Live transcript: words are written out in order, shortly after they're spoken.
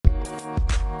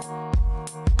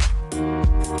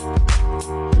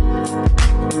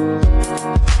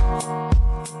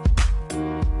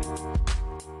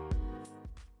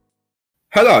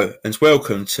Hello and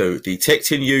welcome to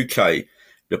Detecting UK,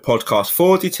 the podcast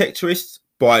for detectorists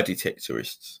by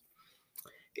detectorists.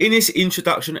 In this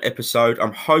introduction episode,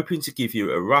 I'm hoping to give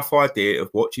you a rough idea of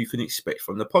what you can expect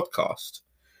from the podcast.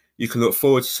 You can look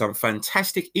forward to some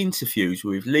fantastic interviews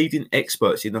with leading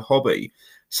experts in the hobby,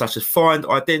 such as find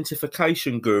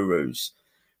identification gurus,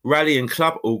 rally and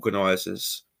club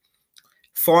organisers,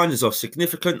 finders of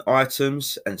significant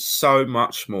items, and so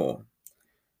much more.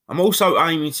 I'm also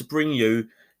aiming to bring you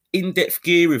in-depth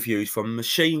gear reviews from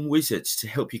machine wizards to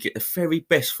help you get the very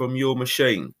best from your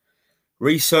machine.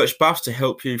 Research buffs to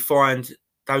help you find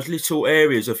those little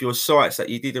areas of your sites that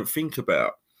you didn't think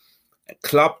about.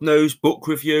 Club news, book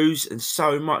reviews, and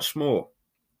so much more.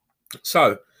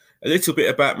 So, a little bit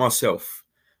about myself.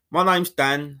 My name's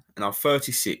Dan, and I'm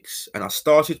 36, and I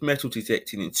started metal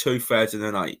detecting in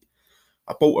 2008.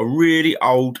 I bought a really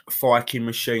old Viking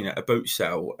machine at a boot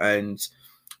sale, and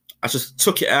I just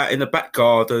took it out in the back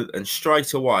garden, and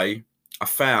straight away I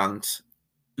found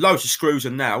loads of screws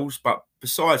and nails. But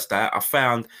besides that, I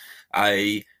found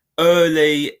a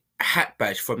early hat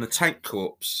badge from the Tank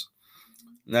Corps.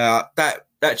 Now that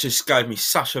just gave me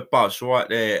such a buzz right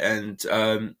there, and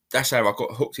that's how I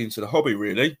got hooked into the hobby.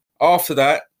 Really, after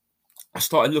that, I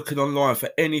started looking online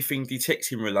for anything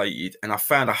detecting related, and I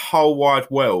found a whole wide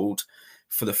world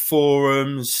for the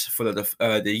forums, for the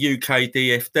UK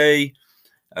DFD.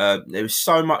 There was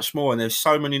so much more, and there's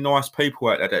so many nice people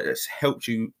out there that's helped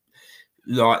you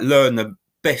learn the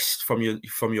best from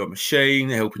your machine,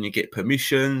 helping you get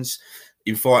permissions,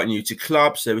 inviting you to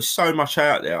clubs. There was so much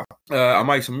out there. I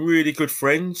made some really good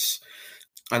friends,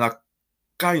 and I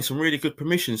gained some really good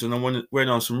permissions, and I went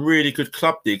on some really good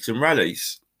club digs and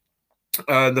rallies.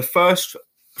 The first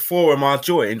forum I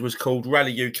joined was called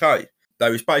Rally UK.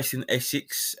 They was based in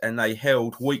Essex, and they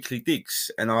held weekly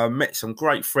digs, and I met some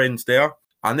great friends there.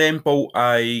 I then bought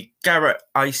a Garrett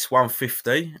Ace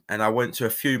 150, and I went to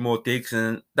a few more digs,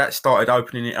 and that started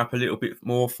opening it up a little bit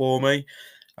more for me.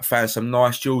 I found some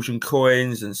nice Georgian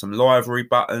coins and some livery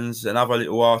buttons and other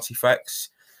little artifacts.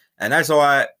 And as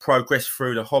I progressed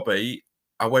through the hobby,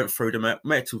 I went through the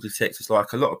metal detectors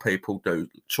like a lot of people do,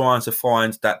 trying to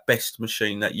find that best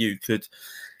machine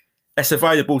that's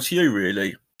available to you,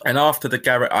 really. And after the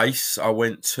Garrett Ace, I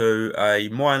went to a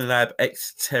Minelab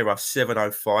Xterra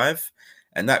 705.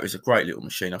 And that was a great little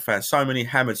machine. I found so many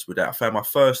hammers with that. I found my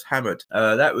first hammered.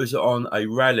 That was on a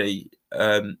rally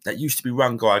that used to be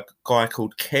run by a guy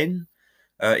called Ken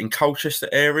in Colchester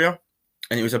area.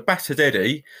 And it was a battered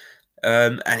Eddie.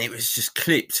 And it was just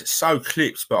clipped, so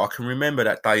clipped. But I can remember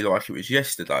that day like it was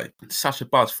yesterday. Such a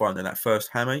buzz finding that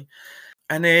first hammy.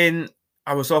 And then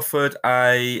I was offered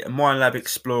a Minelab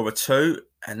Explorer 2.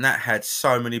 And that had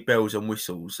so many bells and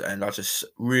whistles. And I just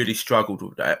really struggled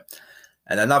with that.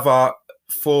 And another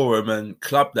forum and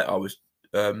club that I was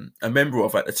a member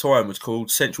of at the time was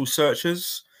called Central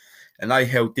Searchers, and they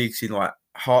held digs in like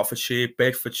Hertfordshire,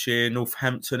 Bedfordshire,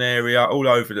 Northampton area, all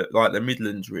over the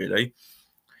Midlands really.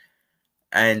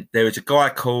 And there was a guy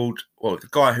the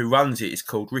guy who runs it is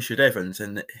called Richard Evans,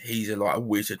 and he's a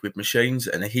wizard with machines,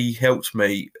 and he helped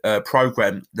me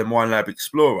program the Minelab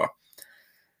Explorer.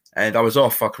 And I was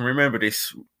off. I can remember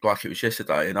this like it was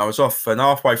yesterday. And I was off, and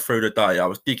halfway through the day, I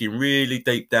was digging really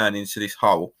deep down into this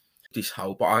hole,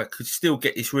 but I could still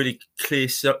get this really clear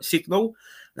signal.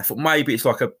 And I thought maybe it's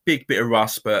like a big bit of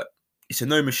rust, but it's a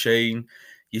new machine.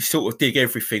 You sort of dig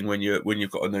everything when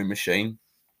you've got a new machine.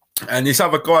 And this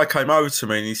other guy came over to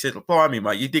me and he said, "Blimey,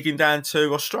 mate, you're digging down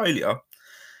to Australia?"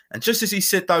 And just as he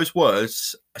said those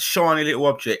words, a shiny little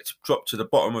object dropped to the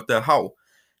bottom of the hole,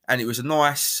 and it was a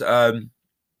nice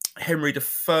Henry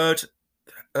III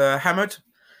hammered.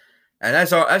 And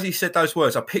as he said those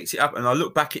words, I picked it up and I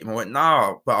looked back at him. I went,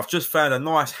 "No, but I've just found a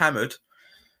nice hammered,"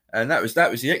 and that was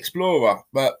the Explorer.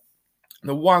 But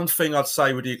the one thing I'd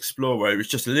say with the Explorer, it was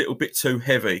just a little bit too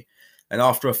heavy. And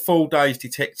after a full day's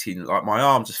detecting, like my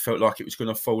arm just felt like it was going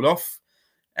to fall off.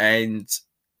 And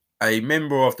a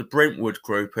member of the Brentwood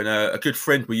group and a good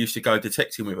friend we used to go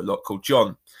detecting with a lot called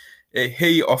John,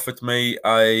 he offered me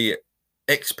a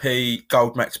XP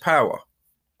Gold Max Power.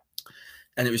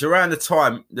 And it was around the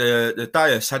time the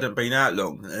Deus hadn't been out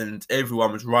long, and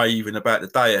everyone was raving about the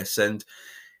Deus. And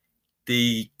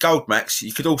the Gold Max,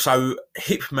 you could also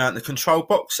hip mount the control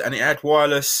box, and it had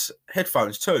wireless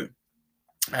headphones too.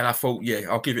 And I thought, yeah,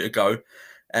 I'll give it a go.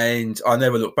 And I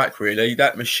never looked back, really.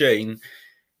 That machine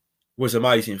was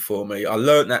amazing for me. I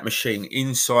learnt that machine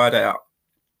inside out.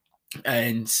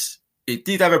 And it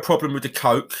did have a problem with the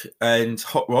coke and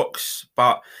hot rocks,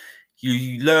 but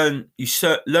you learn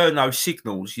those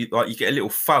signals. You get a little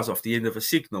fuzz off the end of a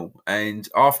signal. And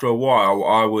after a while,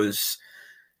 I was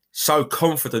so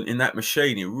confident in that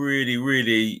machine. It really,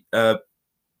 really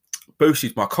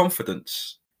boosted my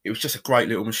confidence. It was just a great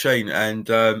little machine. And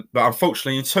but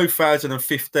unfortunately, in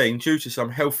 2015, due to some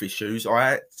health issues,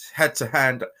 I had to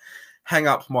hang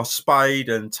up my spade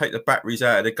and take the batteries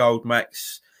out of the Gold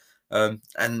Max.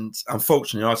 And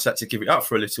unfortunately, I just had to give it up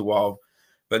for a little while.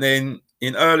 But then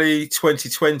in early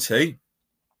 2020,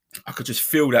 I could just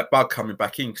feel that bug coming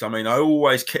back in. Because, I mean, I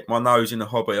always kept my nose in the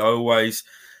hobby. I always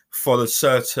followed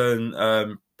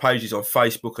certain pages on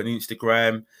Facebook and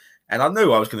Instagram. And I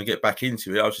knew I was going to get back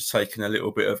into it. I was just taking a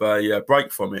little bit of a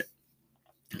break from it.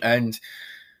 And,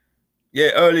 yeah,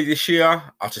 early this year,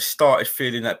 I just started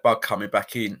feeling that bug coming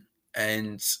back in.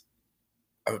 And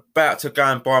I'm about to go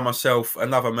and buy myself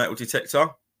another metal detector.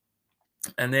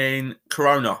 And then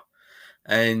Corona.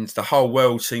 And the whole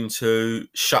world seemed to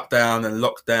shut down and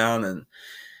lock down, and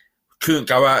couldn't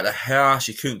go out of the house.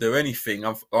 You couldn't do anything.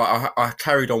 I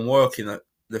carried on working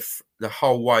the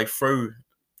whole way through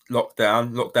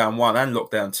lockdown 1 and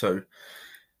lockdown 2.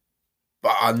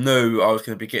 But I knew I was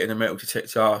going to be getting a metal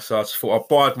detector, so I just thought I'll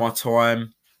bide my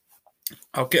time.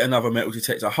 I'll get another metal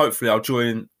detector. Hopefully, I'll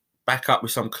join back up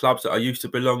with some clubs that I used to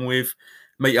belong with,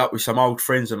 meet up with some old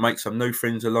friends and make some new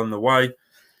friends along the way.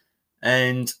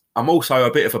 And I'm also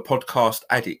a bit of a podcast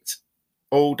addict.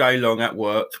 All day long at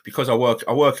work, because I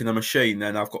work in a machine,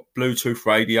 and I've got Bluetooth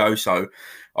radio, so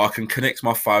I can connect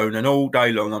my phone, and all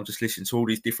day long I'm just listening to all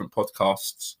these different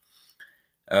podcasts.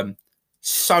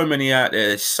 So many out there.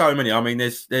 There's so many. I mean,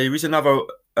 there is another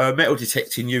Metal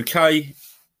Detecting UK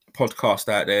podcast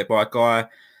out there by a guy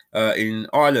in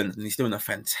Ireland, and he's doing a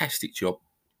fantastic job.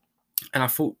 And I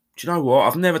thought, do you know what?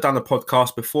 I've never done a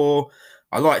podcast before.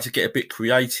 I like to get a bit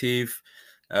creative.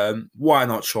 Why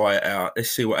not try it out?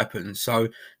 Let's see what happens. So,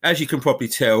 as you can probably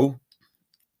tell,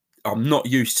 I'm not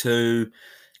used to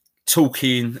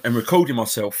talking and recording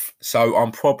myself. So,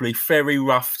 I'm probably very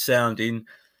rough sounding.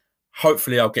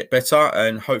 Hopefully, I'll get better,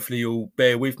 and hopefully, you'll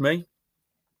bear with me.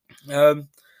 But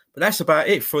that's about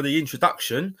it for the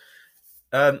introduction.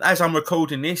 As I'm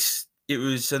recording this, it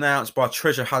was announced by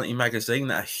Treasure Hunting magazine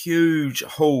that a huge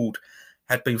hoard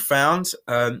had been found.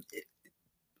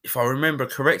 If I remember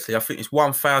correctly, I think it's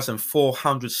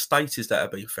 1,400 stators that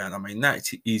have been found. I mean, that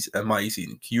is amazing.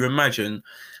 Can you imagine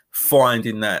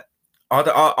finding that?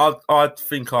 I'd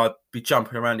think I'd be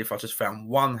jumping around if I just found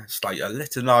one stator,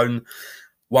 let alone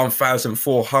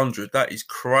 1,400. That is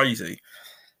crazy.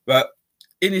 But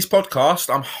in this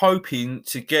podcast, I'm hoping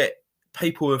to get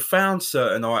people who have found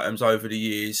certain items over the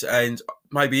years and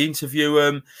maybe interview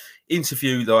them,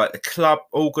 like the club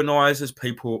organisers,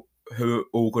 people who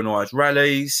organise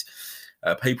rallies,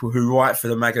 people who write for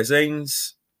the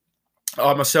magazines.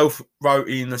 I myself wrote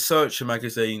in the Searcher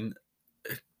magazine.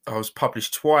 I was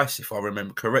published twice, if I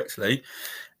remember correctly,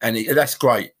 and that's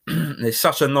great. There's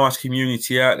such a nice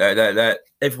community out there that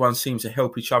everyone seems to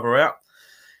help each other out,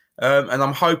 and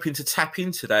I'm hoping to tap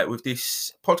into that with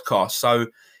this podcast. So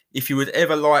if you would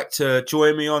ever like to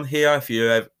join me on here, if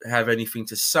you have anything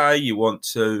to say, you want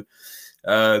to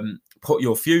put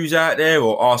your views out there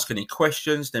or ask any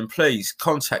questions, then please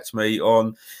contact me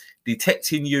on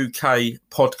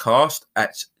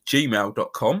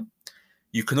detectingukpodcast@gmail.com.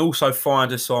 You can also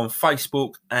find us on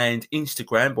Facebook and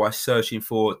Instagram by searching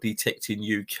for Detecting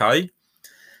UK.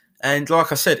 And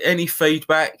like I said, any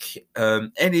feedback,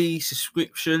 any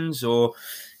subscriptions or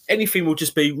anything will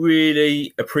just be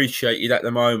really appreciated at the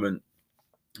moment.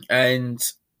 And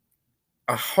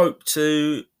I hope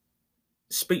to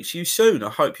speak to you soon. I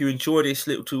hope you enjoy this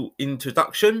little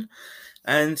introduction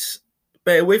and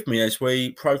bear with me as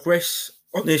we progress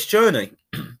on this journey.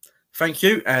 Thank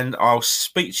you, and I'll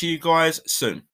speak to you guys soon.